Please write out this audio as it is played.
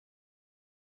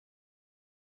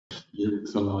Io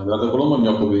sono Edoardo Colombo, mi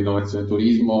occupo di innovazione e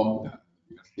turismo da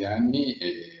diversi anni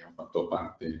e ho fatto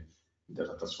parte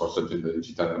della task force agenda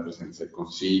digitale della Presidenza del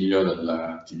Consiglio,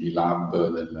 del TV Lab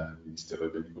del Ministero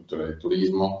dell'Agricoltura e del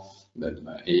Turismo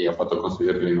e ho fatto il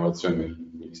consigliere per l'innovazione del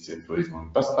Ministero del Turismo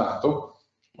nel passato.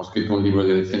 Ho scritto un libro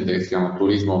di recente che si chiama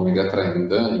Turismo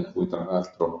Megatrend, in cui tra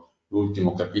l'altro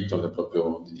l'ultimo capitolo è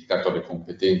proprio dedicato alle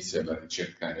competenze, alla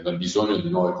ricerca e al bisogno di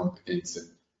nuove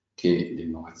competenze che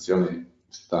l'innovazione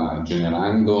sta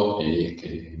generando e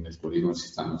che nel turismo si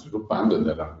stanno sviluppando ed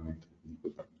è l'argomento di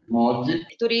cui parleremo oggi.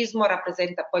 Il turismo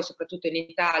rappresenta poi, soprattutto in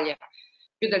Italia,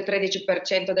 più del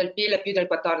 13% del PIL e più del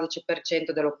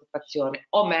 14% dell'occupazione,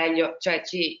 o meglio, cioè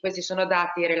questi sono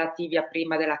dati relativi a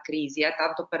prima della crisi,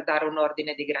 tanto per dare un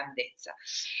ordine di grandezza.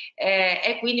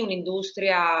 È quindi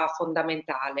un'industria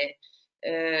fondamentale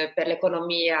per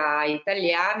l'economia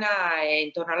italiana e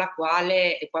intorno alla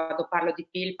quale, e quando parlo di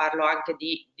PIL parlo anche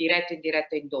di diretto,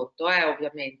 indiretto e indotto,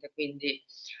 ovviamente, quindi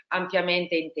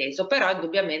ampiamente inteso, però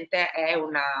indubbiamente è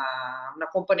una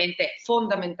componente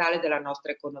fondamentale della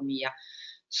nostra economia.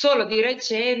 Solo di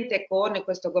recente, con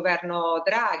questo governo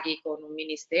Draghi, con un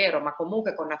ministero, ma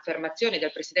comunque con affermazioni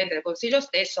del Presidente del Consiglio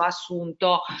stesso, ha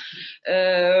assunto,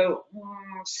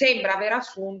 sembra aver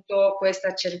assunto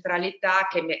questa centralità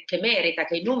che merita,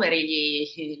 che i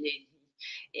numeri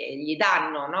gli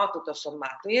danno, no? Tutto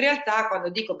sommato. In realtà, quando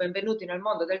dico benvenuti nel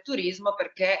mondo del turismo,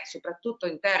 perché soprattutto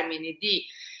in termini di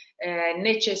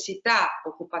necessità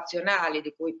occupazionali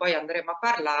di cui poi andremo a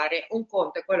parlare, un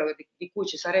conto è quello di cui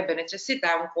ci sarebbe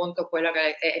necessità, un conto è quello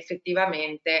che è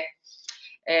effettivamente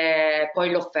poi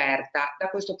l'offerta. Da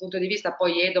questo punto di vista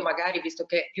poi Edo magari, visto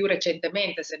che più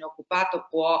recentemente se ne è occupato,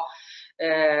 può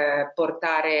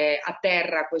portare a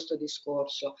terra questo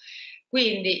discorso.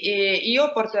 Quindi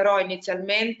io porterò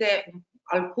inizialmente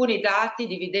alcuni dati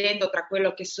dividendo tra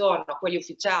quello che sono quelli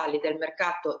ufficiali del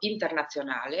mercato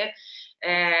internazionale,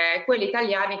 quelli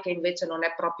italiani che invece non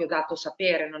è proprio dato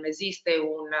sapere, non esiste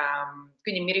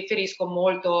quindi mi riferisco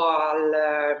molto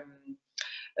al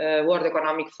World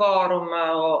Economic Forum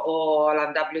o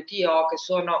alla WTO, che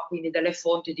sono quindi delle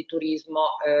fonti di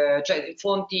turismo, cioè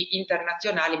fonti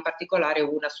internazionali, in particolare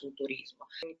una sul turismo.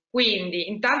 Quindi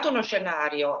intanto uno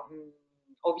scenario,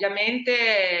 ovviamente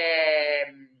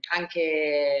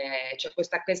anche c'è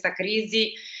questa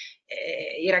crisi,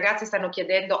 i ragazzi stanno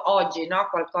chiedendo oggi, no,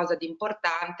 qualcosa di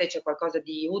importante, cioè qualcosa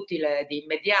di utile, di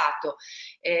immediato.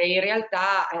 In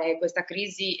realtà questa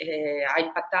crisi ha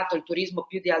impattato il turismo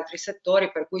più di altri settori,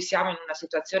 per cui siamo in una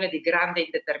situazione di grande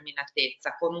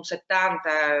indeterminatezza, con un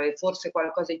 70, forse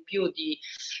qualcosa in più di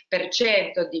per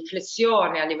cento di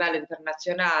flessione a livello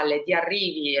internazionale, di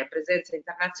arrivi e presenze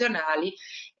internazionali,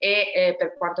 e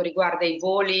per quanto riguarda i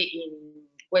voli in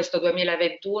questo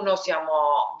 2021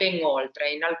 siamo ben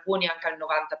oltre, in alcuni anche al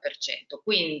 90%.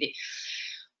 Quindi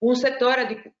un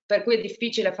settore per cui è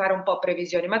difficile fare un po'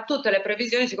 previsioni, ma tutte le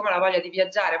previsioni, siccome la voglia di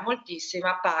viaggiare è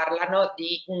moltissima, parlano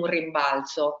di un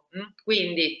rimbalzo.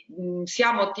 Quindi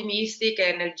siamo ottimisti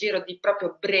che nel giro di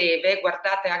proprio breve,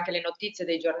 guardate anche le notizie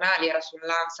dei giornali, era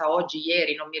sull'Ansa oggi,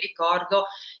 ieri, non mi ricordo,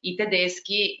 i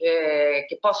tedeschi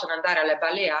che possono andare alle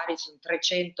Baleari, sono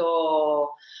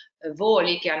 300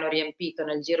 voli che hanno riempito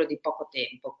nel giro di poco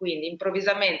tempo. Quindi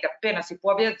improvvisamente, appena si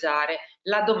può viaggiare,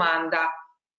 la domanda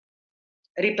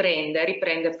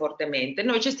riprende fortemente.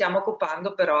 Noi ci stiamo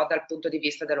occupando però dal punto di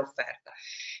vista dell'offerta.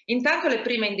 Intanto le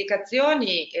prime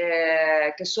indicazioni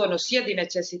che sono sia di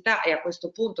necessità e a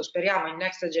questo punto speriamo in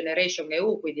Next Generation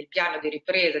EU, quindi il piano di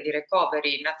ripresa e di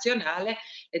recovery nazionale,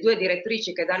 le due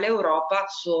direttrici che dall'Europa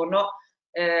sono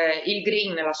il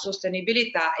green, la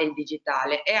sostenibilità e il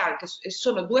digitale, e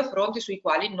sono due fronti sui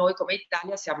quali noi come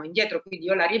Italia siamo indietro, quindi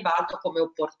io la ribalto come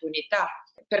opportunità.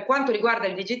 Per quanto riguarda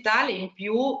il digitale, in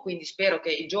più, quindi spero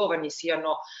che i giovani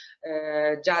siano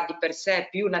già di per sé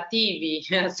più nativi,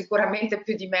 sicuramente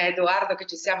più di me, Edoardo, che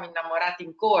ci siamo innamorati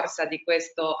in corsa di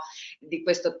questo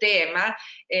tema,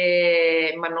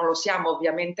 ma non lo siamo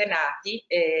ovviamente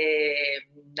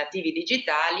nativi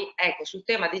digitali. Ecco, sul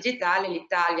tema digitale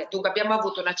l'Italia, dunque abbiamo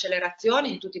avuto un'accelerazione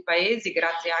in tutti i paesi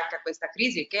grazie anche a questa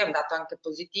crisi, che è un dato anche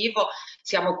positivo.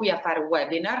 Siamo qui a fare un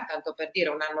webinar, tanto per dire,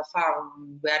 un anno fa,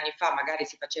 2 anni fa magari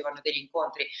si facevano degli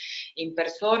incontri in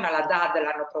persona, la DAD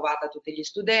l'hanno provata tutti gli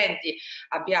studenti,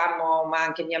 abbiamo ma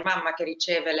anche mia mamma che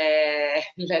riceve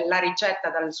la ricetta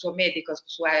dal suo medico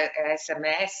su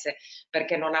SMS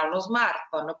perché non ha uno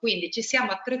smartphone, quindi ci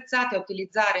siamo attrezzati a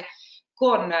utilizzare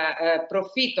con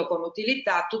profitto, con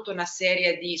utilità, tutta una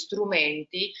serie di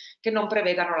strumenti che non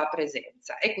prevedano la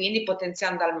presenza e quindi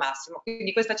potenziando al massimo.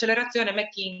 Quindi questa accelerazione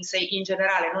McKinsey in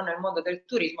generale, non nel mondo del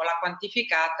turismo, l'ha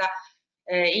quantificata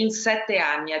in 7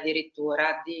 anni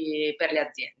addirittura per le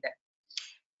aziende.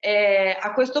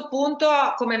 A questo punto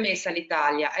come è messa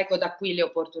l'Italia? Ecco da qui le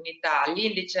opportunità.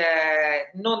 L'indice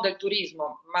non del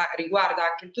turismo, ma riguarda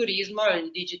anche il turismo,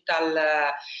 il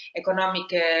Digital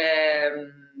Economic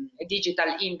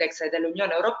Digital Index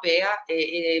dell'Unione Europea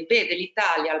e vede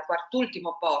l'Italia al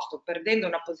quart'ultimo posto, perdendo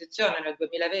una posizione nel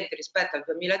 2020 rispetto al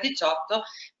 2018,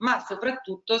 ma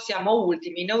soprattutto siamo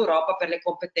ultimi in Europa per le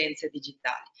competenze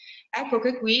digitali. Ecco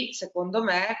che qui, secondo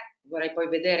me, vorrei poi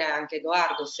vedere anche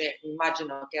Edoardo se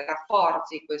immagino che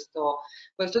rafforzi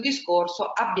questo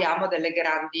discorso, abbiamo delle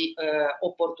grandi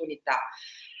opportunità.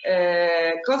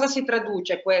 Cosa si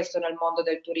traduce questo nel mondo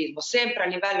del turismo? Sempre a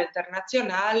livello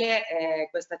internazionale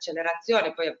questa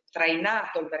accelerazione poi ha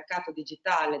trainato il mercato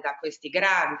digitale da questi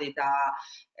grandi,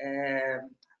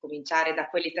 cominciare da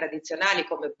quelli tradizionali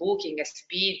come Booking,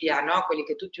 Expedia, no? Quelli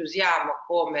che tutti usiamo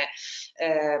come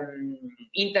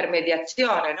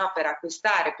intermediazione, no? Per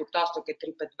acquistare piuttosto che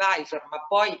TripAdvisor, ma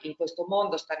poi in questo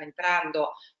mondo stanno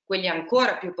entrando quelli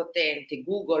ancora più potenti,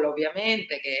 Google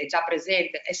ovviamente che è già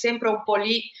presente, è sempre un po'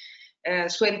 lì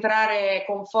su entrare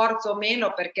con forza o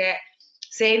meno, perché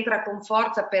se entra con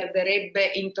forza perderebbe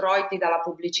introiti dalla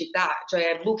pubblicità,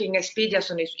 cioè Booking e Expedia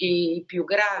sono i più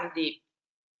grandi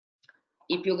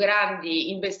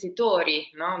investitori,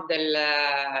 no,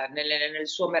 nel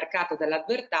suo mercato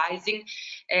dell'advertising,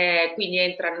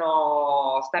 quindi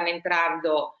stanno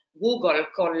entrando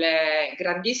Google con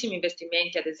grandissimi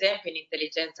investimenti ad esempio in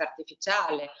intelligenza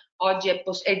artificiale. Oggi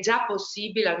è già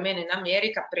possibile, almeno in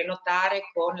America, prenotare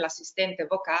con l'assistente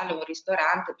vocale un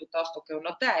ristorante piuttosto che un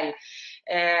hotel.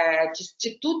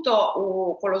 C'è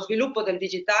tutto con lo sviluppo del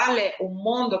digitale un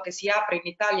mondo che si apre in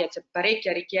Italia, c'è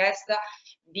parecchia richiesta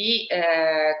di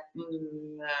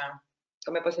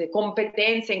come posso dire,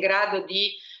 competenze in grado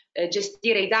di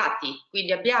gestire i dati.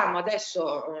 Quindi abbiamo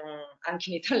adesso, anche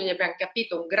in Italia abbiamo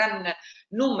capito, un gran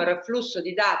numero e flusso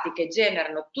di dati che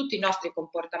generano tutti i nostri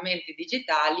comportamenti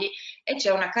digitali e c'è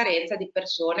una carenza di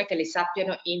persone che li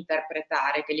sappiano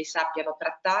interpretare, che li sappiano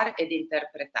trattare ed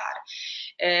interpretare.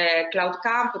 Cloud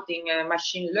computing,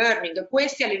 machine learning,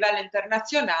 questi a livello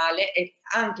internazionale e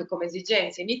anche come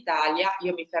esigenze in Italia.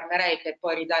 Io mi fermerei per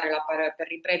poi per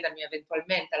riprendermi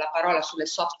eventualmente la parola sulle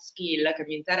soft skill che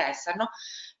mi interessano.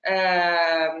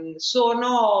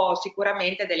 Sono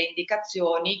sicuramente delle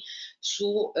indicazioni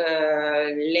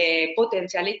sulle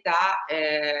potenzialità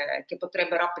che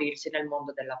potrebbero aprirsi nel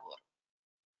mondo del lavoro.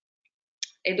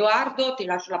 Edoardo, ti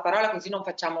lascio la parola così non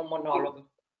facciamo un monologo.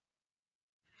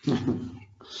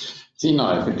 Sì,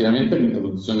 no, effettivamente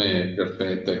l'introduzione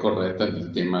perfetta e corretta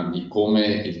del tema di come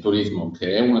il turismo,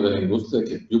 che è una delle industrie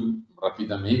che più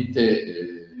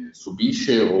rapidamente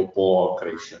subisce o può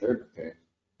crescere, perché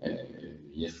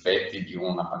gli effetti di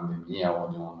una pandemia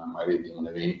o magari di un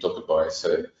evento che può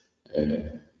essere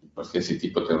di qualsiasi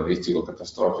tipo terroristico,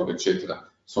 catastrofico, eccetera,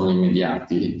 sono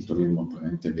immediati. Il turismo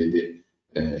probabilmente vede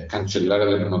cancellare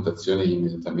le prenotazioni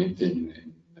immediatamente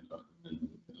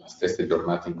nella stessa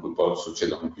giornata in cui poi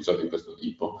succede un episodio di questo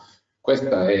tipo.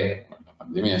 La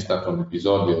pandemia è stato un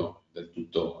episodio del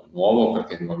tutto nuovo,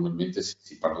 perché normalmente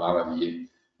si parlava di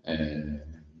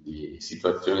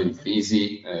situazioni di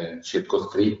crisi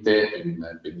circoscritte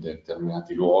in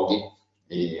determinati luoghi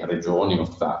e regioni o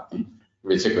stati.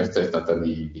 Invece questa è stata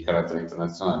di carattere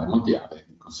internazionale e mondiale,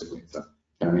 di conseguenza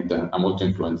chiaramente ha molto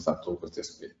influenzato questi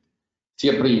aspetti.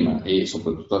 Sia prima e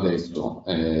soprattutto adesso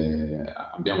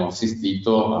abbiamo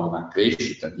assistito a una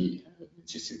crescita di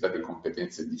necessità di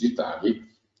competenze digitali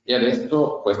e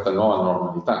adesso questa nuova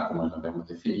normalità, come l'abbiamo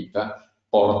definita,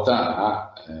 porta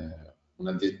a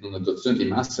un'adozione di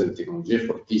massa di tecnologie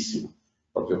fortissime.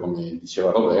 Proprio come diceva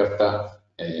Roberta,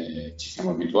 ci siamo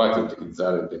abituati a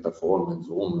utilizzare piattaforme,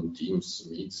 Zoom, Teams,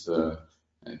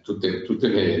 Meet, tutte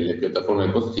le piattaforme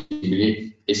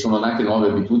possibili, e sono nate nuove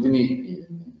abitudini,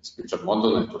 in special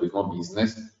modo nel turismo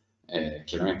business.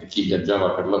 Chiaramente chi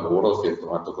viaggiava per lavoro si è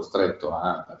trovato costretto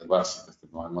ad adeguarsi a queste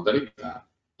nuove modalità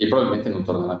e probabilmente non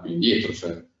tornerà più indietro,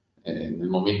 cioè nel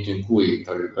momento in cui,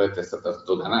 tra virgolette, è stata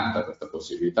sdoganata questa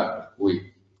possibilità, per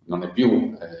cui non è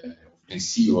più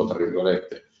offensivo, tra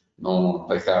virgolette, non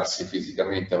recarsi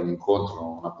fisicamente a un incontro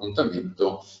o a un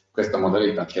appuntamento, questa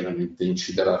modalità chiaramente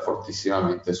inciderà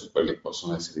fortissimamente su quelli che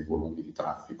possono essere i volumi di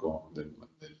traffico del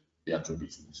viaggio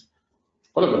business.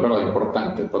 Quello che però è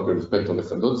importante proprio rispetto a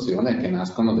questa adozione è che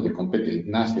nascono delle competenze,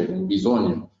 nasce un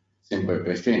bisogno sempre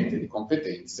crescente di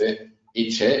competenze e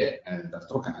c'è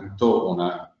d'altro canto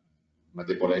una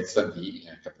debolezza di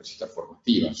capacità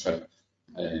formativa, cioè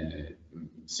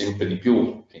sempre di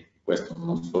più, e questo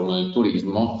non solo nel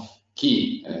turismo,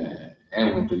 chi è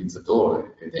un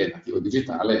utilizzatore ed è nativo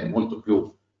digitale è molto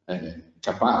più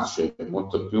capace,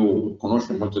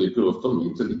 conosce molto di più lo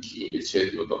strumento di chi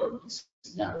invece lo dovrebbe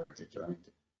insegnare, perché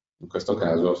chiaramente in questo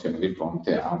caso siamo di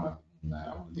fronte a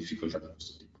una difficoltà di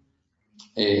questo tipo.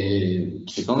 E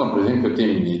ci sono per esempio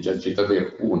temi, già citati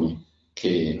alcuni,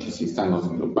 che si stanno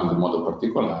sviluppando in modo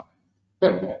particolare,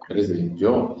 però per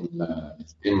esempio il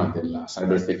tema della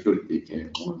cyber security, che è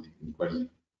uno di quelli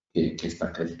che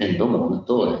sta crescendo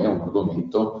molto, è un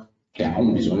argomento che ha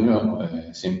un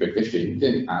bisogno sempre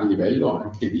crescente a livello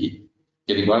anche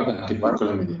che riguarda anche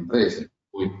piccole e medie imprese.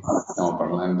 Poi stiamo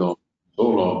parlando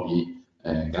solo di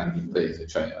grandi imprese,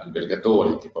 cioè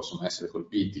albergatori che possono essere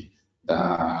colpiti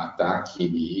da attacchi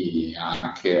di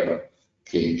hacker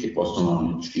che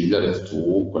possono incidere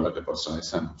su quella che possono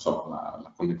essere, non so,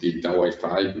 la connettività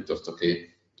wifi piuttosto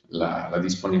che la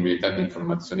disponibilità di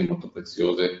informazioni molto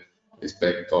preziose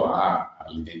rispetto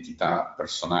all'identità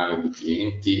personale dei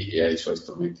clienti e ai suoi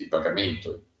strumenti di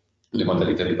pagamento, le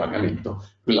modalità di pagamento.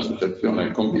 Quell'associazione,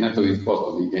 il combinato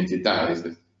disposto di identità e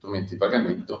strumenti di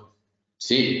pagamento,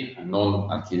 se non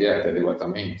archiviate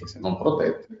adeguatamente, se non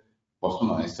protette,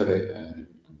 possono essere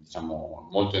diciamo,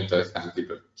 molto interessanti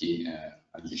per chi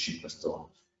agisce in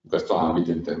questo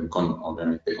ambito,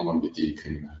 ovviamente con obiettivi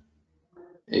criminali.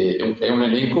 È un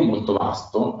elenco molto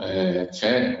vasto,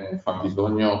 c'è un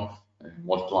fabbisogno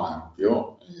molto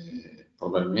ampio,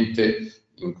 probabilmente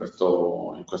in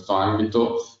questo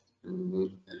ambito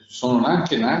sono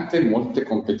anche nate molte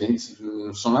competenze,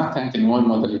 sono nate anche nuove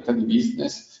modalità di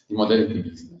business, di modelli di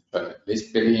business, cioè le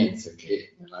esperienze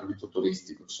che nell'ambito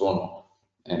turistico sono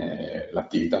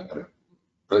l'attività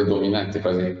predominante,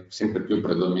 quasi sempre più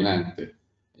predominante,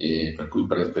 per cui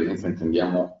per esperienza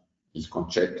intendiamo il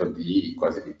concetto di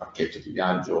quasi di pacchetto di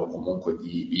viaggio o comunque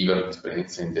di vivere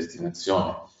un'esperienza in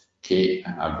destinazione che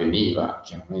avveniva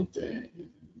chiaramente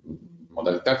in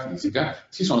modalità fisica,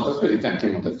 si sono trasferite anche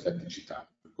in modalità digitale.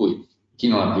 Per cui chi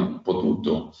non ha più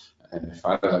potuto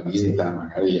fare la visita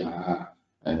magari a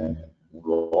un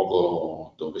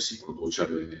luogo dove si produce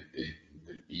del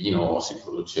vino o si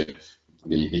produce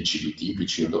dei cibi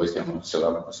tipici, dove si ha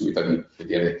la possibilità di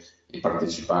vedere e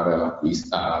partecipare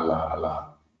all'acquisto,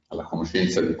 alla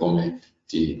conoscenza di come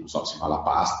non so, si fa la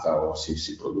pasta o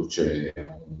si produce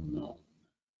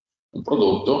un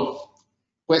prodotto.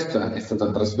 Questa è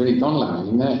stata trasferita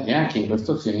online e anche in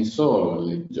questo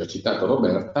senso, già citato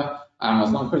Roberta,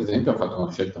 Amazon per esempio ha fatto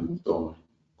una scelta molto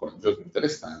coraggiosa e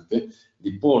interessante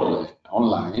di porre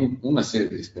online una serie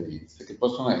di esperienze che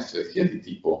possono essere sia di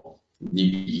tipo di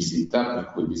visita,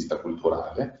 per cui visita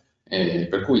culturale,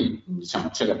 per cui diciamo,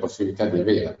 c'è la possibilità di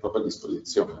avere a propria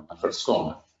disposizione una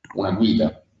persona, una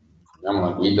guida, abbiamo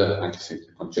una guida, anche se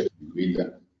il concetto di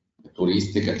guida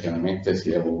turistica chiaramente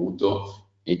si è evoluto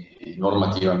e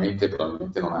normativamente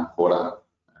probabilmente non ha ancora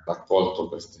raccolto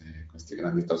queste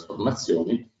grandi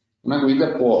trasformazioni. Una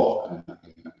guida può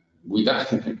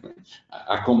guidare,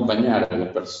 accompagnare le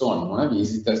persone in una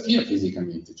visita sia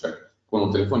fisicamente, cioè con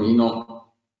un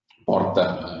telefonino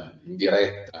porta in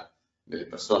diretta delle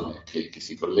persone che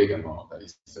si collegano dagli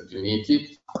Stati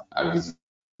Uniti a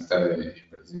visitare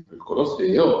per esempio il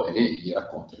Colosseo e gli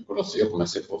racconta il Colosseo come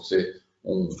se fosse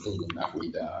una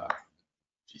guida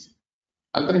fisica.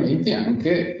 Altrimenti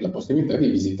anche la possibilità di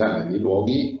visitare dei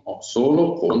luoghi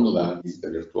solo con la visita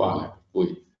virtuale, per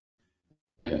cui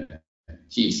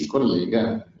chi si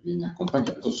collega viene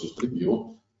accompagnato su Street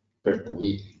View, per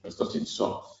cui in questo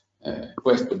senso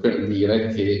questo per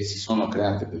dire che si sono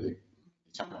create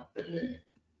delle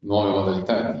nuove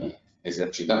modalità di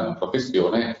esercitare una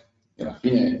professione e alla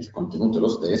fine il contenuto è lo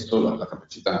stesso, la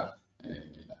capacità,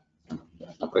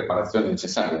 la preparazione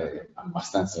necessaria è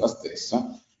abbastanza la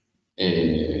stessa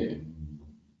e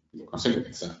di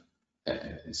conseguenza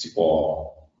si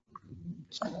può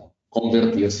diciamo,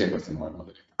 convertirsi in queste nuove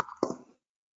modalità.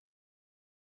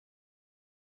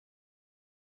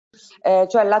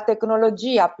 Cioè la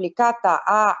tecnologia applicata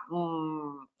a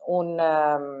un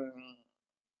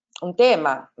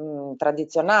tema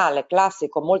tradizionale,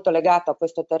 classico, molto legato a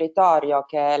questo territorio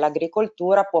che è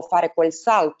l'agricoltura, può fare quel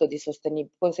salto di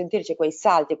sostenibilità, consentirci quei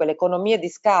salti, quelle economie di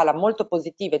scala molto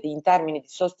positive in termini di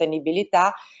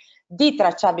sostenibilità, di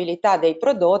tracciabilità dei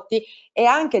prodotti e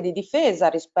anche di difesa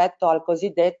rispetto al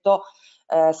cosiddetto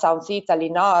South Italy,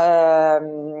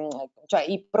 no? Cioè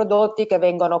i prodotti che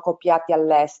vengono copiati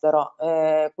all'estero.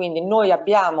 Quindi noi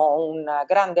abbiamo un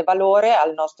grande valore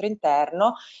al nostro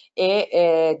interno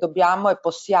e dobbiamo e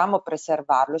possiamo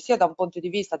preservarlo, sia da un punto di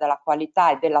vista della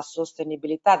qualità e della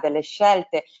sostenibilità delle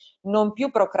scelte non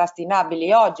più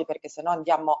procrastinabili oggi, perché se no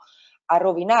andiamo a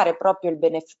rovinare proprio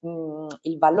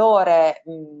il valore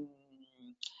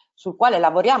sul quale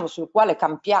lavoriamo, sul quale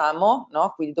campiamo,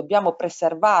 no? Quindi dobbiamo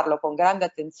preservarlo con grande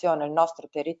attenzione il nostro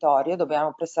territorio,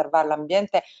 dobbiamo preservare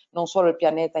l'ambiente, non solo il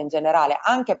pianeta in generale,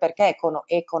 anche perché è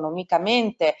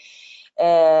economicamente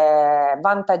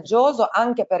vantaggioso,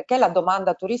 anche perché la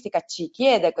domanda turistica ci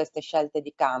chiede queste scelte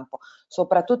di campo.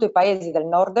 Soprattutto i paesi del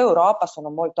nord Europa sono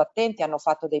molto attenti, hanno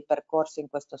fatto dei percorsi in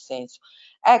questo senso.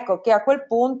 Ecco che a quel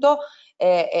punto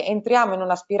entriamo in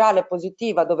una spirale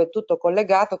positiva dove è tutto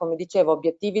collegato, come dicevo,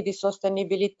 obiettivi di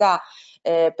sostenibilità,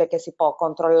 perché si può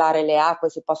controllare le acque,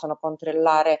 si possono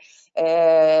controllare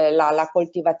la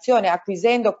coltivazione,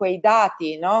 acquisendo quei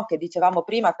dati, no, che dicevamo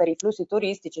prima. Per i flussi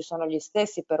turistici sono gli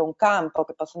stessi per un campo,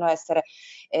 che possono essere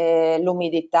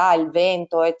l'umidità, il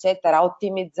vento, eccetera,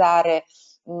 ottimizzare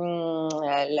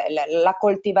la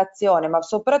coltivazione, ma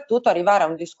soprattutto arrivare a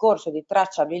un discorso di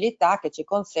tracciabilità che ci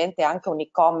consente anche un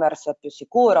e-commerce più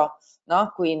sicuro,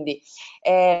 no? Quindi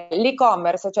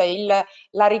l'e-commerce, cioè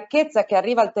la ricchezza che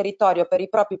arriva al territorio per i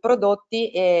propri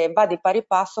prodotti, va di pari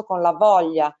passo con la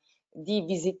voglia di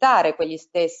visitare quegli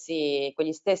stessi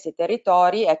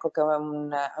territori. Ecco che è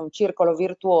un circolo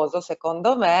virtuoso,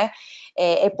 secondo me,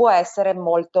 e può essere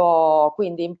molto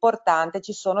quindi importante.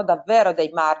 Ci sono davvero dei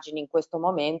margini in questo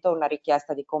momento, una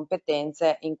richiesta di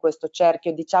competenze in questo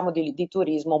cerchio, diciamo, di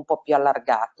turismo un po' più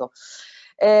allargato.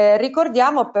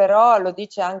 Ricordiamo però, lo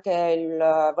dice anche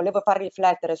volevo far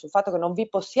riflettere sul fatto che non vi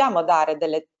possiamo dare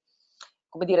delle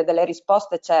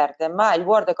risposte certe, ma il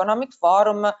World Economic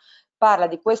Forum parla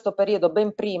di questo periodo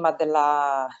ben prima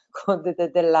della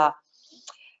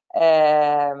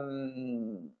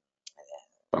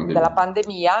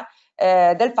pandemia,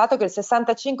 del fatto che il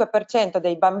 65%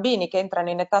 dei bambini che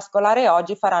entrano in età scolare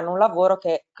oggi faranno un lavoro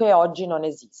che oggi non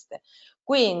esiste.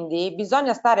 Quindi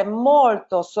bisogna stare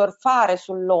molto, surfare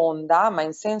sull'onda, ma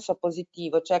in senso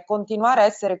positivo, cioè continuare a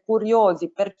essere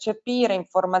curiosi, percepire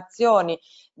informazioni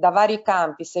da vari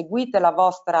campi, seguite la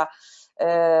vostra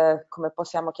come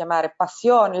possiamo chiamare,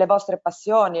 passioni, le vostre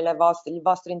passioni, i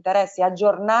vostri interessi,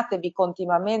 aggiornatevi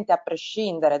continuamente a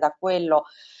prescindere da quello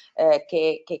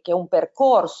che un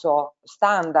percorso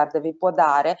standard vi può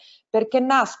dare, perché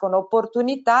nascono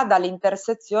opportunità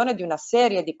dall'intersezione di una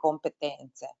serie di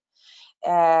competenze.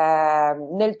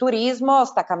 Nel turismo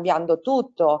sta cambiando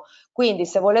tutto, quindi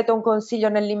se volete un consiglio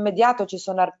nell'immediato ci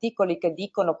sono articoli che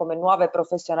dicono come nuove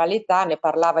professionalità, ne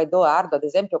parlava Edoardo, ad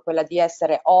esempio quella di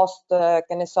essere host,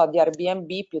 che ne so, di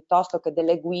Airbnb, piuttosto che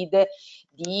delle guide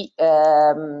di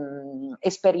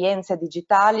esperienze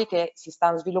digitali che si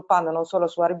stanno sviluppando non solo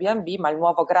su Airbnb, ma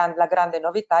la grande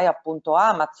novità è appunto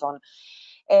Amazon.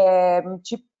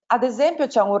 Ad esempio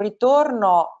c'è un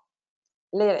ritorno.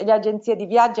 Le agenzie di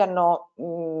viaggi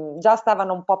già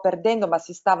stavano un po' perdendo, ma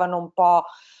si stavano un po'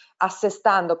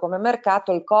 assestando come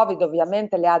mercato. Il Covid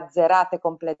ovviamente le ha azzerate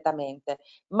completamente,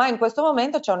 ma in questo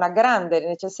momento c'è una grande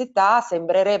necessità,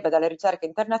 sembrerebbe dalle ricerche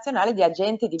internazionali, di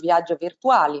agenti di viaggio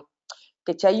virtuali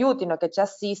che ci aiutino, che ci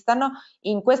assistano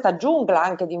in questa giungla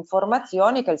anche di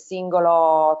informazioni che la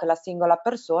singola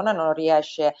persona non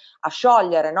riesce a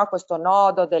sciogliere, no? Questo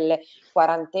nodo delle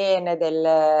quarantene,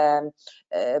 delle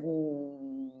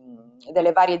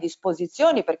varie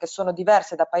disposizioni, perché sono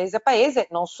diverse da paese a paese,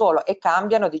 non solo, e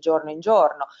cambiano di giorno in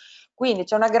giorno. Quindi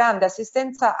c'è una grande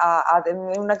assistenza,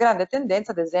 una grande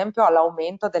tendenza, ad esempio,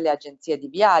 all'aumento delle agenzie di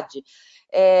viaggi.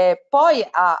 Poi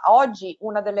oggi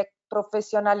una delle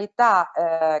professionalità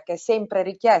che è sempre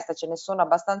richiesta, ce ne sono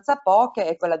abbastanza poche,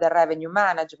 è quella del revenue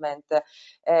management.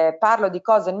 Parlo di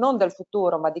cose non del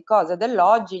futuro, ma di cose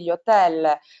dell'oggi. Gli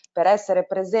hotel, per essere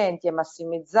presenti e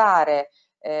massimizzare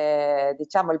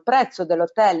diciamo il prezzo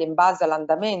dell'hotel in base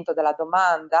all'andamento della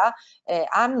domanda,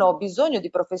 hanno bisogno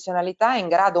di professionalità in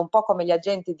grado, un po' come gli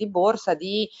agenti di borsa,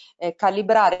 di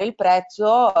calibrare il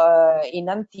prezzo in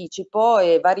anticipo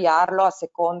e variarlo a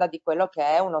seconda di quello che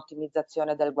è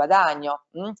un'ottimizzazione del guadagno.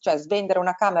 Cioè svendere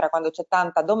una camera quando c'è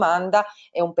tanta domanda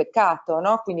è un peccato,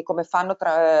 no? Quindi come fanno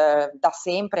da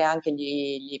sempre anche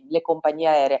le compagnie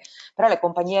aeree. Però le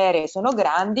compagnie aeree sono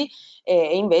grandi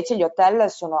e invece gli hotel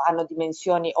hanno dimensioni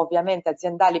ovviamente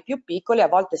aziendali più piccole, a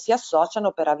volte si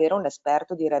associano per avere un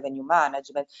esperto di revenue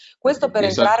management. Questo per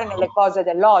entrare nelle cose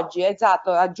dell'oggi.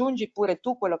 Esatto, aggiungi pure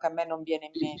tu quello che a me non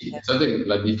viene in mente. Pensate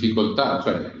la difficoltà,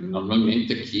 cioè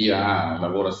normalmente chi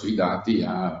lavora sui dati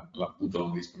ha appunto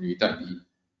una disponibilità di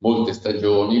molte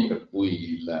stagioni, per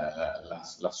cui la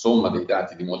somma dei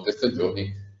dati di molte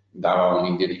stagioni dava un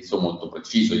indirizzo molto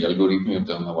preciso, gli algoritmi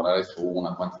potevano lavorare su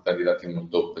una quantità di dati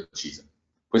molto precisa.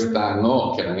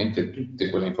 Quest'anno chiaramente tutte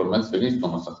quelle informazioni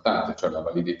sono saltate, cioè la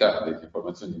validità delle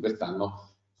informazioni di quest'anno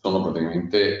sono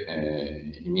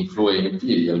praticamente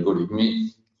ininfluenti e gli algoritmi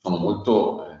sono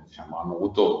molto, diciamo, hanno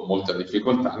avuto molta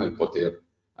difficoltà nel poter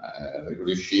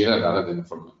riuscire a dare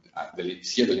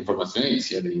sia delle informazioni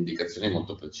sia delle indicazioni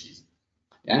molto precise.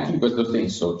 E anche in questo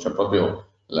senso c'è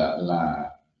proprio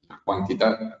la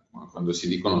quantità, quando si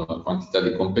dicono la quantità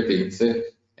di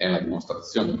competenze, è una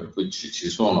dimostrazione, per cui ci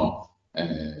sono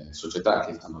società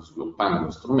che stanno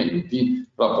sviluppando strumenti,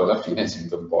 però poi alla fine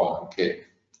sente un po' anche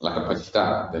la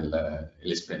capacità e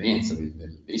l'esperienza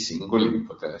dei singoli di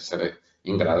poter essere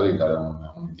in grado di dare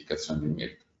un'indicazione di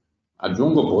merito.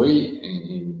 Aggiungo poi,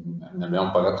 ne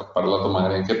abbiamo parlato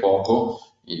magari anche poco,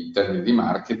 in termini di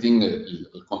marketing,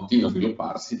 il continuo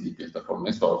svilupparsi di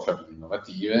piattaforme social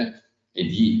innovative e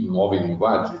di nuovi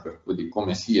linguaggi, per cui di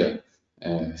come sia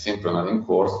sempre una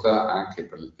rincorsa anche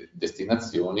per le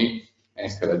destinazioni,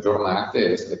 essere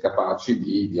aggiornate, essere capaci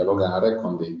di dialogare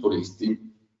con dei turisti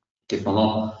che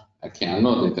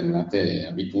hanno determinate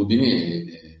abitudini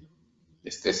e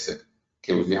le stesse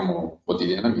che usiamo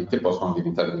quotidianamente possono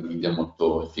diventare dei media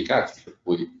molto efficaci, per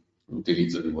cui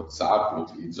l'utilizzo di WhatsApp,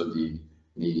 l'utilizzo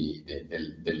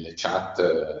delle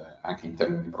chat anche in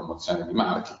termini di promozione e di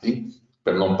marketing,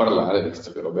 per non parlare,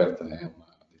 visto che Roberta è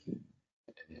una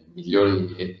delle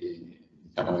migliori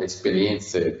diciamo,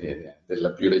 esperienze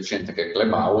della più recente che è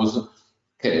Clubhouse,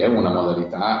 che è una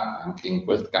modalità anche in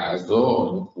quel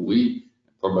caso in cui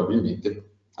probabilmente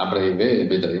a breve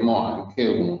vedremo anche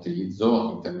un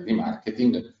utilizzo in termini di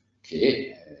marketing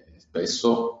che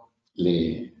spesso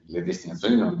le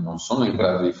destinazioni non sono in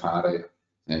grado di fare,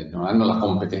 non hanno la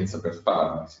competenza per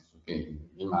farlo, nel senso che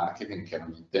il marketing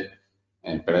chiaramente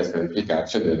per essere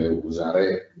efficace deve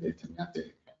usare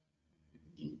determinati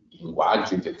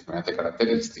linguaggi, determinate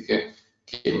caratteristiche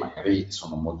che magari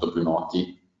sono molto più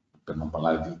noti, per non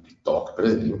parlare di TikTok per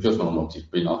esempio, sono molto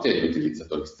più noti agli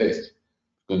utilizzatori stessi.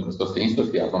 In questo senso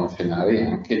si aprono scenari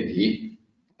anche di,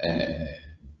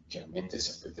 chiaramente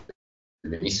sapete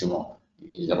benissimo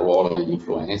il ruolo degli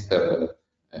influencer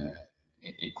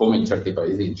e come in certi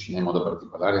paesi, in Cina in modo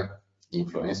particolare, gli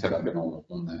influencer abbiano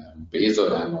un peso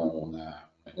e hanno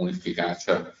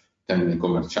un'efficacia in termini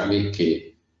commerciali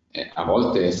che a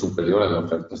volte è superiore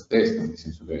all'offerta stessa, nel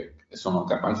senso che sono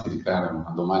capaci di creare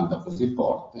una domanda così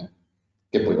forte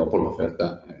che poi dopo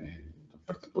l'offerta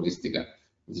turistica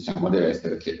diciamo deve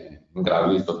essere in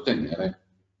grado di sostenere,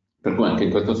 per cui anche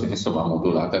in questo senso va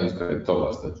modulata rispetto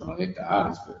alla stagionalità,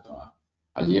 rispetto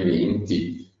agli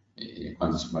eventi. E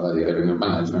quando si parla di revenue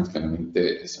management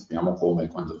chiaramente sappiamo come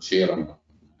quando c'erano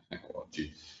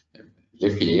oggi le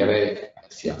fiere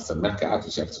si alza il mercato,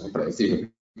 si alzano i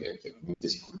prezzi perché chiaramente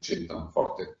si concentra un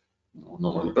forte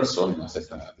numero di persone in una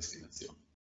stessa destinazione.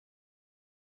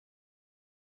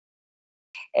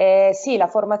 Sì, la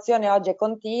formazione oggi è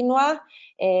continua,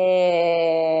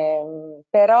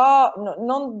 però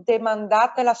non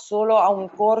demandatela solo a un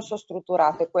corso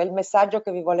strutturato, è quel messaggio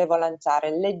che vi volevo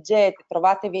lanciare.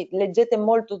 Leggete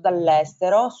molto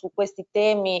dall'estero su questi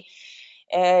temi.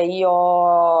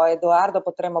 Io, Edoardo,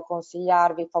 potremmo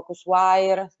consigliarvi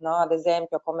Focuswire, no? Ad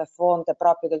esempio, come fonte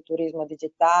proprio del turismo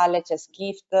digitale, c'è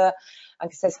Skift,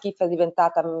 anche se Skift è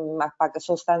diventata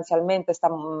sostanzialmente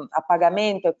a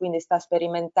pagamento e quindi sta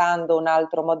sperimentando un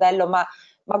altro modello, ma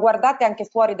guardate anche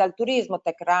fuori dal turismo,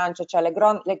 TechCrunch,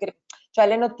 cioè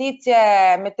le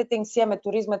notizie, mettete insieme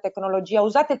turismo e tecnologia,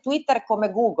 usate Twitter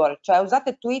come Google, cioè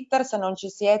usate Twitter se non ci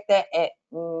siete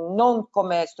non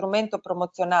come strumento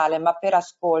promozionale ma per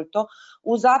ascolto,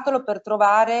 usatelo per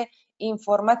trovare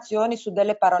informazioni su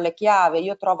delle parole chiave.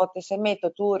 Io trovo, se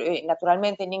metto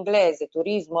naturalmente in inglese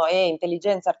turismo e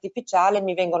intelligenza artificiale,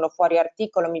 mi vengono fuori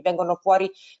articoli, mi vengono fuori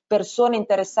persone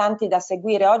interessanti da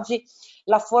seguire. Oggi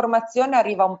la formazione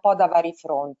arriva un po' da vari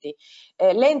fronti.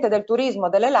 L'ente del turismo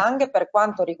delle Langhe, per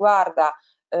quanto riguarda,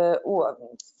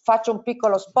 faccio un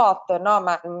piccolo spot, no?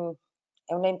 Ma è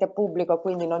un ente pubblico,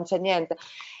 quindi non c'è niente.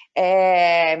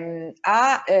 Però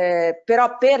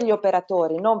per gli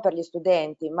operatori, non per gli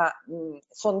studenti, ma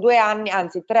sono 2 anni,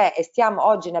 anzi 3, e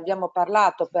oggi ne abbiamo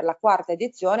parlato per la 4ª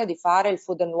edizione di fare il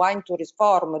Food and Wine Tourist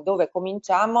Forum, dove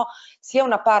cominciamo sia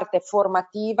una parte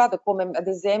formativa, come ad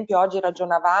esempio oggi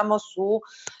ragionavamo su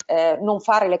non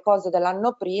fare le cose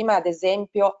dell'anno prima, ad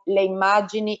esempio le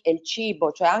immagini e il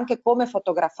cibo, cioè anche come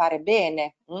fotografare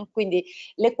bene, quindi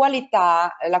la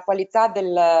qualità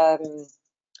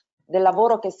del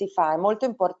lavoro che si fa è molto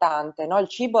importante, no? Il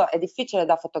cibo è difficile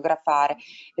da fotografare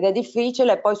ed è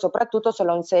difficile poi soprattutto se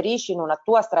lo inserisci in una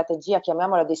tua strategia,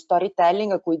 chiamiamola di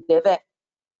storytelling, cui deve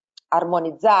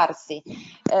armonizzarsi,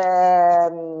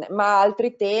 ma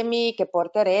altri temi che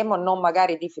porteremo, non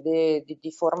magari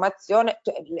di formazione,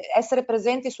 cioè, essere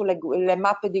presenti sulle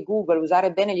mappe di Google,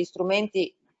 usare bene gli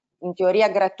strumenti in teoria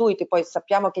gratuiti, poi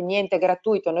sappiamo che niente è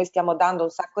gratuito, noi stiamo dando un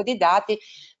sacco di dati,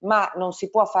 ma non si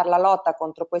può fare la lotta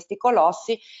contro questi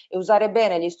colossi e usare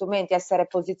bene gli strumenti, essere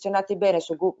posizionati bene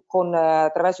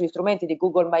attraverso gli strumenti di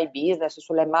Google My Business,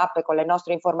 sulle mappe, con le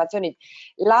nostre informazioni,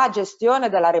 la gestione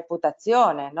della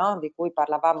reputazione, no? Di cui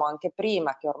parlavamo anche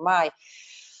prima, che ormai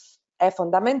è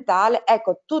fondamentale.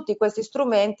 Ecco, tutti questi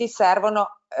strumenti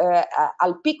servono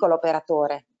al piccolo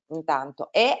operatore intanto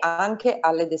e anche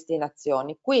alle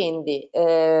destinazioni. Quindi,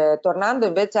 tornando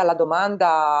invece alla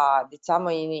domanda, diciamo,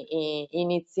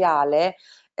 iniziale,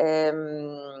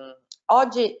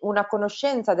 oggi una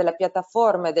conoscenza delle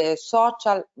piattaforme dei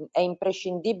social è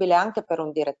imprescindibile anche per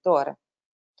un direttore.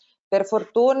 Per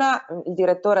fortuna il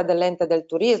direttore dell'ente del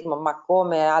turismo, ma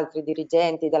come altri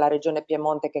dirigenti della regione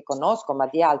Piemonte che conosco, ma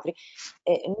di altri,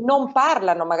 non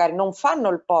parlano, magari non fanno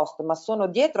il post, ma sono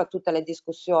dietro a tutte le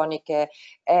discussioni che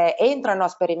entrano a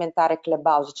sperimentare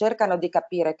Clubhouse, cercano di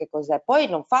capire che cos'è. Poi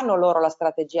non fanno loro la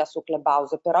strategia su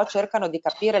Clubhouse, però cercano di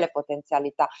capire le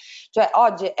potenzialità. Cioè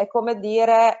oggi è come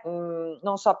dire,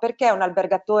 non so perché un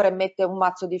albergatore mette un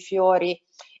mazzo di fiori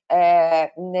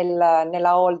nella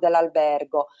hall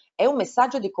dell'albergo. È un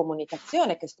messaggio di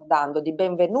comunicazione che sto dando, di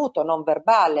benvenuto non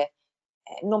verbale.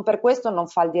 Non per questo non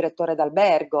fa il direttore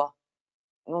d'albergo.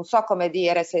 Non so come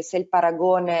dire se il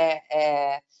paragone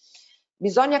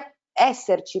bisogna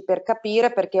esserci per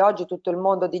capire, perché oggi tutto il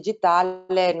mondo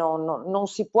digitale non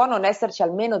si può non esserci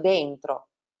almeno dentro.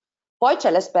 Poi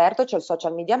c'è l'esperto, c'è il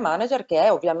social media manager, che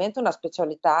è ovviamente una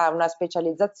specialità, una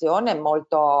specializzazione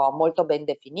molto, molto ben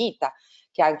definita,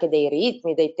 che ha anche dei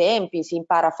ritmi, dei tempi, si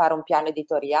impara a fare un piano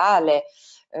editoriale,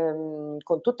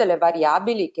 con tutte le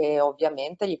variabili che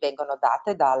ovviamente gli vengono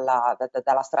date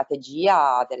dalla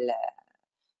strategia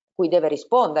cui deve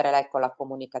rispondere, ecco, la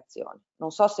comunicazione. Non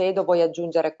so se Edo vuoi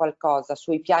aggiungere qualcosa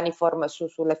sui piani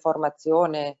sulle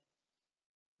formazioni.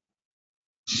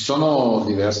 Ci sono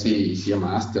diversi sia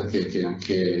master che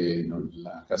anche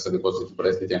la Cassa Depositi e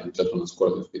Prestiti ha lanciato una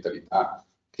scuola di ospitalità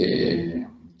che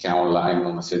ha online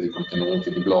una serie di contenuti,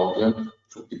 di blog,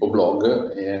 tipo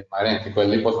blog, e magari anche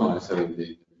quelli possono essere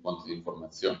dei fonti di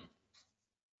informazione.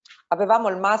 Avevamo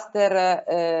il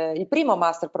master, il primo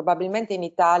master probabilmente in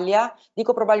Italia,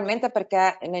 dico probabilmente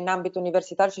perché in ambito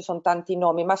universitario ci sono tanti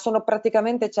nomi, ma sono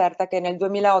praticamente certa che nel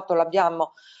 2008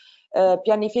 l'abbiamo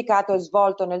pianificato e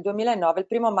svolto nel 2009 il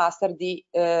primo master di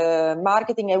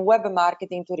marketing e web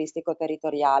marketing turistico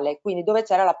territoriale, quindi dove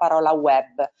c'era la parola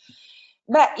web.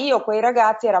 Beh, io quei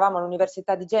ragazzi eravamo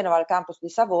all'Università di Genova al campus di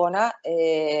Savona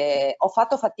e ho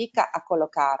fatto fatica a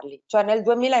collocarli, cioè nel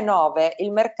 2009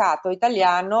 il mercato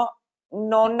italiano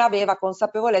non aveva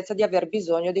consapevolezza di aver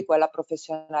bisogno di quella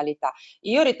professionalità.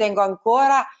 Io ritengo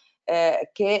ancora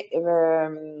che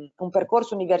un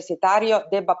percorso universitario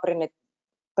debba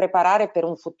preparare per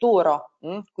un futuro,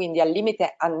 quindi al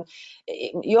limite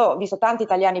io ho visto tanti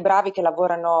italiani bravi che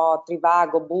lavorano a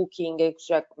Trivago, Booking,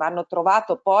 cioè hanno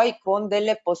trovato poi con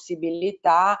delle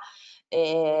possibilità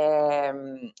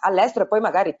all'estero e poi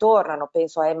magari tornano,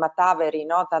 penso a Emma Taveri,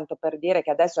 no? Tanto per dire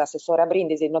che adesso è assessore a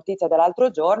Brindisi, notizia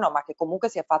dell'altro giorno, ma che comunque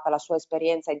si è fatta la sua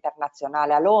esperienza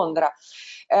internazionale a Londra.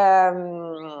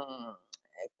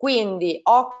 Quindi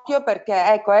occhio, perché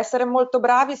ecco, essere molto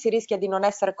bravi si rischia di non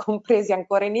essere compresi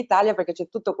ancora in Italia, perché c'è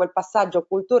tutto quel passaggio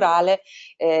culturale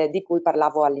di cui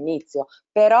parlavo all'inizio.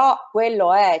 Però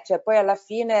quello è, cioè poi alla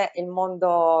fine il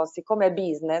mondo, siccome è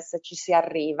business, ci si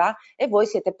arriva e voi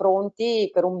siete pronti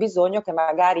per un bisogno che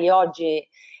magari oggi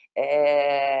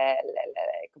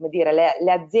come dire,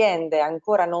 le aziende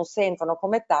ancora non sentono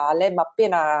come tale, ma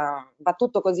appena va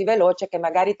tutto così veloce che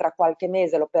magari tra qualche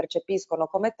mese lo percepiscono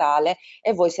come tale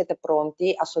e voi siete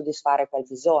pronti a soddisfare quel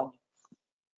bisogno.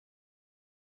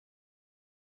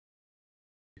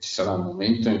 Ci sarà un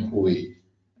momento in cui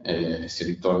si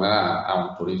ritornerà a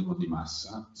un turismo di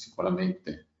massa,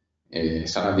 sicuramente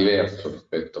sarà diverso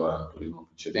rispetto al turismo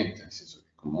precedente, nel senso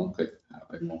che comunque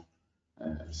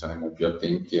saremo più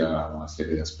attenti a una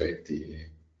serie di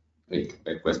aspetti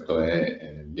e questo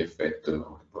è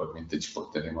l'effetto che probabilmente ci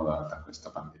porteremo da questa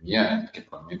pandemia, che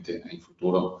probabilmente in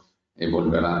futuro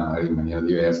evolverà magari in maniera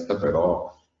diversa,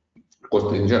 però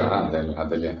costringerà a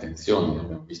delle attenzioni.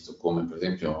 Abbiamo visto come per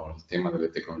esempio il tema delle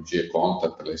tecnologie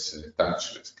contactless e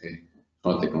touchless, che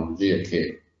sono tecnologie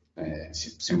che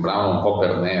sembravano un po'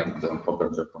 per nerd, un po'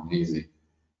 per giapponesi,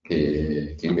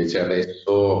 che invece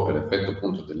adesso, per effetto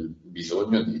appunto del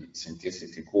bisogno di sentirsi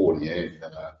sicuri e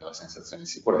della sensazione di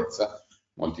sicurezza,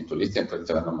 molti turisti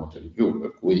apprezzeranno molto di più,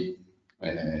 per cui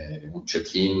un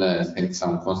check-in senza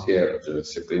un concierge,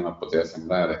 se prima poteva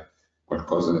sembrare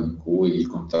qualcosa in cui il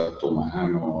contatto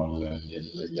umano,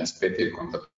 gli aspetti del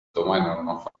contatto umano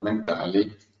erano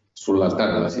fondamentali,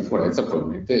 sull'altare della sicurezza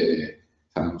probabilmente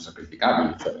saranno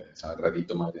sacrificabili, cioè sarà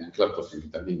gradito magari anche la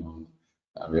possibilità di non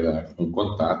avere un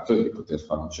contatto e di poter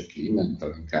fare un check-in,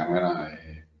 entrare in camera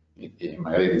e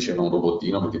magari ricevere un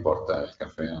robottino che ti porta il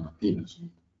caffè la mattina. Insomma.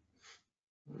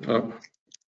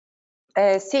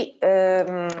 Sì,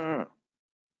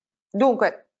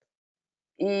 dunque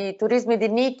i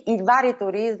vari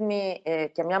turismi,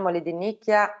 chiamiamoli di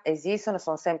nicchia, esistono,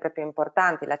 sono sempre più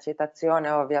importanti. La citazione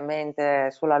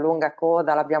ovviamente sulla lunga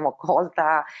coda l'abbiamo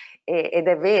colta ed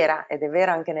è vera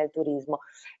anche nel turismo.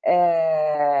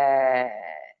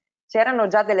 C'erano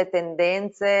già delle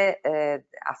tendenze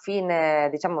a fine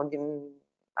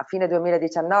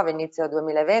 2019, inizio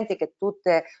 2020, che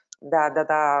tutte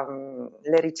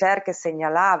le ricerche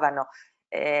segnalavano,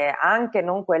 anche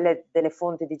non quelle delle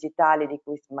fonti digitali di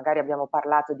cui magari abbiamo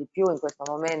parlato di più in questo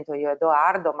momento io e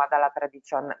Edoardo, ma dalla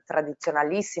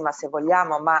tradizionalissima, se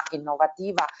vogliamo, ma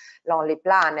innovativa Lonely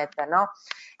Planet, no?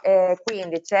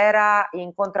 Quindi c'era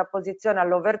in contrapposizione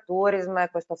all'overtourism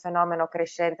questo fenomeno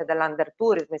crescente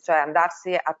dell'undertourism, cioè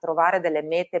andarsi a trovare delle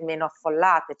mete meno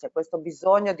affollate, c'è questo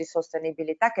bisogno di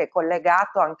sostenibilità che è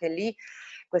collegato anche lì,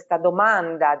 questa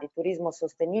domanda di turismo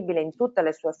sostenibile in tutte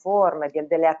le sue forme,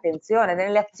 delle attenzioni,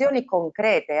 nelle azioni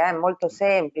concrete, molto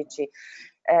semplici,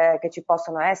 che ci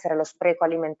possono essere. Lo spreco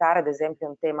alimentare, ad esempio, è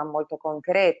un tema molto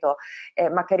concreto,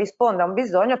 ma che risponde a un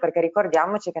bisogno, perché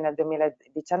ricordiamoci che nel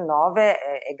 2019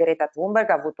 Greta Thunberg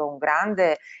ha avuto un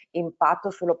grande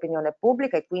impatto sull'opinione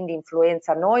pubblica e quindi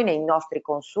influenza noi nei nostri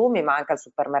consumi, ma anche al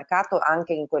supermercato,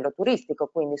 anche in quello turistico,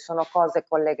 quindi sono cose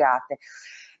collegate.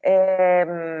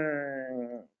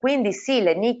 Quindi sì,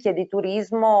 le nicchie di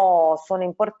turismo sono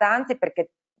importanti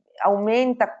perché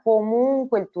aumenta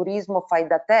comunque il turismo fai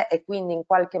da te e quindi in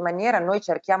qualche maniera noi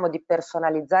cerchiamo di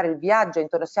personalizzare il viaggio,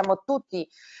 siamo tutti,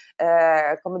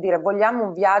 come dire, vogliamo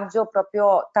un viaggio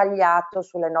proprio tagliato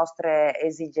sulle nostre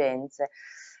esigenze.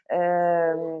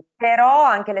 Però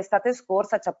anche l'estate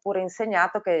scorsa ci ha pure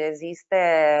insegnato che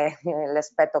esiste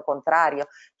l'aspetto contrario,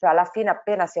 cioè alla fine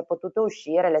appena si è potuto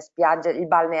uscire le spiagge, il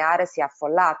balneare si è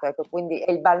affollato, ecco, quindi,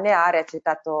 e il balneare, ha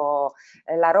citato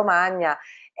la Romagna,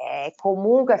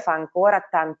 comunque fa ancora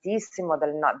tantissimo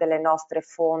delle nostre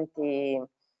fonti.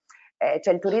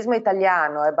 Cioè il turismo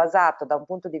italiano è basato da un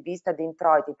punto di vista di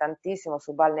introiti tantissimo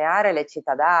su balneare e le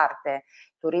città d'arte,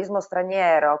 turismo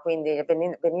straniero, quindi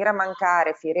venire a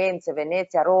mancare Firenze,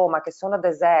 Venezia, Roma, che sono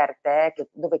deserte,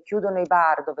 dove chiudono i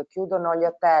bar, dove chiudono gli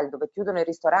hotel, dove chiudono i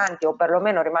ristoranti o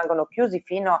perlomeno rimangono chiusi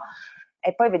fino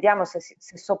e poi vediamo se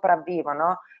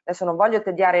sopravvivono. Adesso non voglio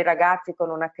tediare i ragazzi con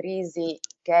una crisi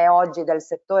che è oggi del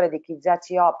settore di chi già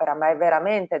ci opera, ma è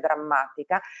veramente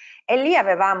drammatica. E lì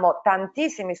avevamo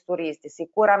tantissimi turisti,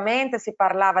 sicuramente si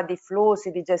parlava di flussi,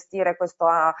 di gestire questo,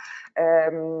 anche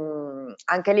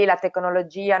lì la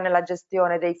tecnologia nella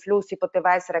gestione dei flussi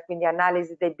poteva essere quindi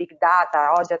analisi dei big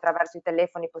data, oggi attraverso i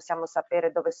telefoni possiamo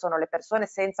sapere dove sono le persone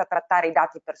senza trattare i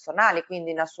dati personali,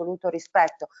 quindi in assoluto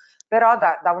rispetto, però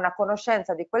da una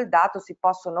conoscenza di quel dato si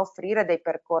possono offrire dei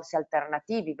percorsi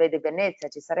alternativi, vede Venezia,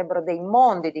 ci sarebbero dei mondi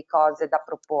di cose da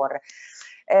proporre.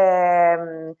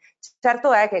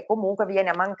 Certo è che comunque viene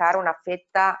a mancare una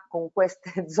fetta, con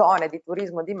queste zone di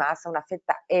turismo di massa, una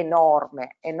fetta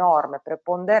enorme,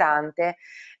 preponderante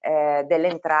delle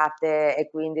entrate e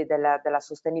quindi della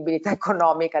sostenibilità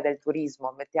economica del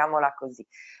turismo, mettiamola così.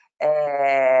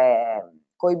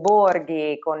 Con i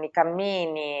borghi, con i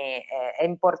cammini, è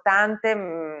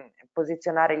importante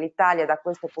posizionare l'Italia da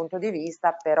questo punto di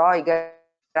vista, però i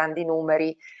grandi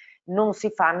numeri non si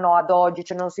fanno ad oggi,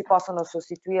 cioè non si possono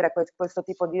sostituire questo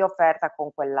tipo di offerta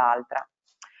con quell'altra.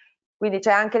 Quindi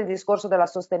c'è anche il discorso della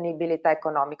sostenibilità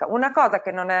economica. Una cosa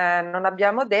che non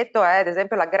abbiamo detto è ad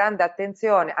esempio la grande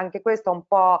attenzione, anche questo un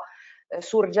po'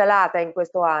 surgelata in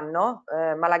questo anno,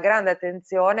 ma la grande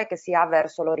attenzione che si ha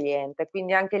verso l'Oriente.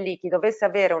 Quindi anche lì chi dovesse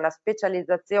avere una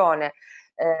specializzazione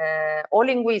o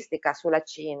linguistica sulla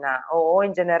Cina o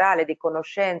in generale di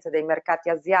conoscenza dei mercati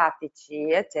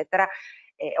asiatici, eccetera,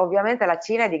 ovviamente la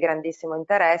Cina è di grandissimo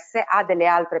interesse, ha delle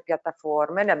altre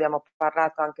piattaforme, ne abbiamo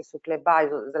parlato anche su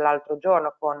Clubhouse l'altro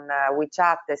giorno con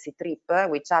WeChat e Ctrip.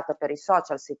 WeChat per i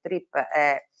social, Ctrip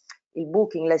è il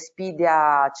Booking,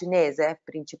 l'Expedia cinese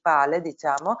principale,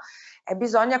 diciamo, e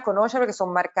bisogna conoscere che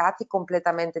sono mercati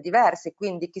completamente diversi,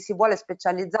 quindi chi si vuole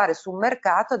specializzare su un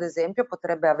mercato, ad esempio,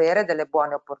 potrebbe avere delle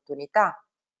buone opportunità.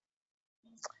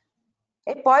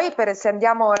 E poi se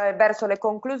andiamo verso le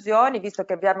conclusioni, visto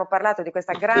che abbiamo parlato di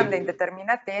questa grande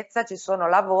indeterminatezza, ci sono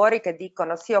lavori che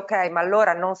dicono sì, ok, ma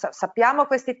allora non sappiamo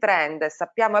questi trend,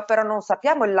 però non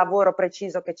sappiamo il lavoro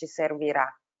preciso che ci servirà.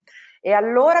 E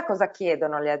allora cosa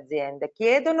chiedono le aziende?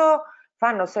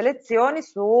 Fanno selezioni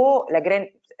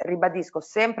ribadisco,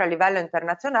 sempre a livello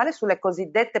internazionale, sulle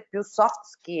cosiddette più soft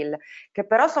skill, che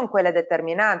però sono quelle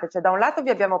determinanti. Cioè, da un lato vi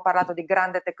abbiamo parlato di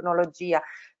grande tecnologia,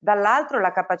 dall'altro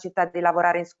la capacità di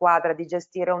lavorare in squadra, di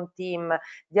gestire un team,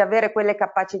 di avere quelle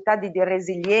capacità di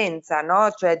resilienza, no?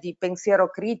 Cioè di pensiero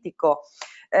critico,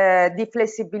 di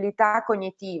flessibilità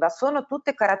cognitiva. Sono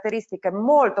tutte caratteristiche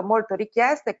molto molto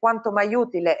richieste, quanto mai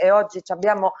utile, e oggi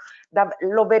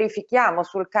lo verifichiamo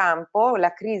sul campo.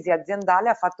 La crisi aziendale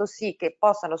ha fatto sì che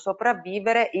possano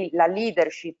sopravvivere la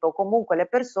leadership o comunque le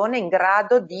persone in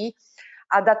grado di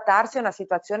adattarsi a una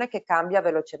situazione che cambia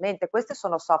velocemente. Queste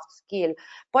sono soft skill.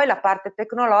 Poi la parte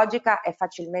tecnologica è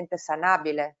facilmente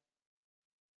sanabile.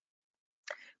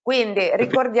 Quindi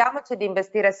ricordiamoci di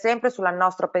investire sempre sul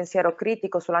nostro pensiero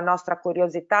critico, sulla nostra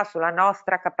curiosità, sulla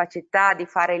nostra capacità di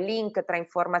fare link tra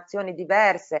informazioni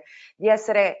diverse, di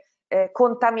essere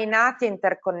contaminati e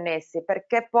interconnessi,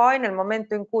 perché poi nel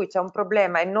momento in cui c'è un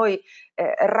problema e noi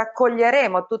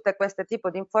raccoglieremo tutte queste tipo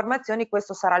di informazioni,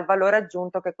 questo sarà il valore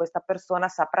aggiunto che questa persona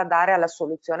saprà dare alla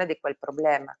soluzione di quel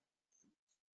problema.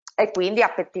 E quindi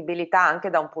appetibilità anche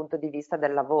da un punto di vista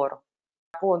del lavoro.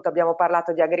 Appunto abbiamo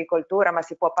parlato di agricoltura, ma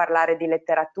si può parlare di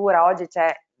letteratura. Oggi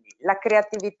c'è la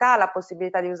creatività, la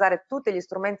possibilità di usare tutti gli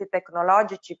strumenti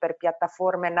tecnologici per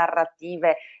piattaforme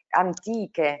narrative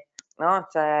antiche, no?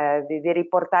 Cioè, di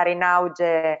riportare in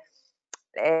auge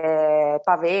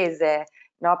Pavese,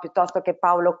 no? Piuttosto che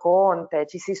Paolo Conte.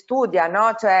 Ci si studia,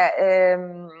 no? Cioè,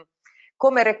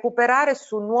 come recuperare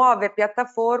su nuove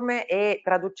piattaforme e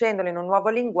traducendolo in un nuovo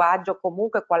linguaggio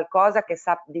comunque qualcosa che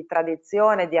sa di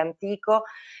tradizione, di antico,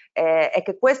 e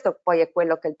che questo poi è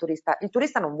quello che il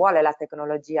turista non vuole la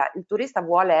tecnologia, il turista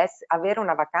vuole avere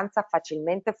una vacanza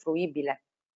facilmente fruibile.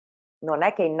 Non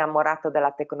è che è innamorato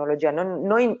della tecnologia,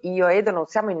 io e Edo non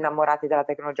siamo innamorati della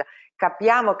tecnologia,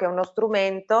 capiamo che è uno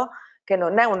strumento, che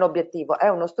non è un obiettivo, è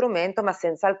uno strumento, ma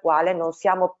senza il quale non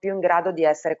siamo più in grado di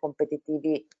essere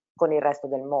competitivi con il resto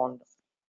del mondo.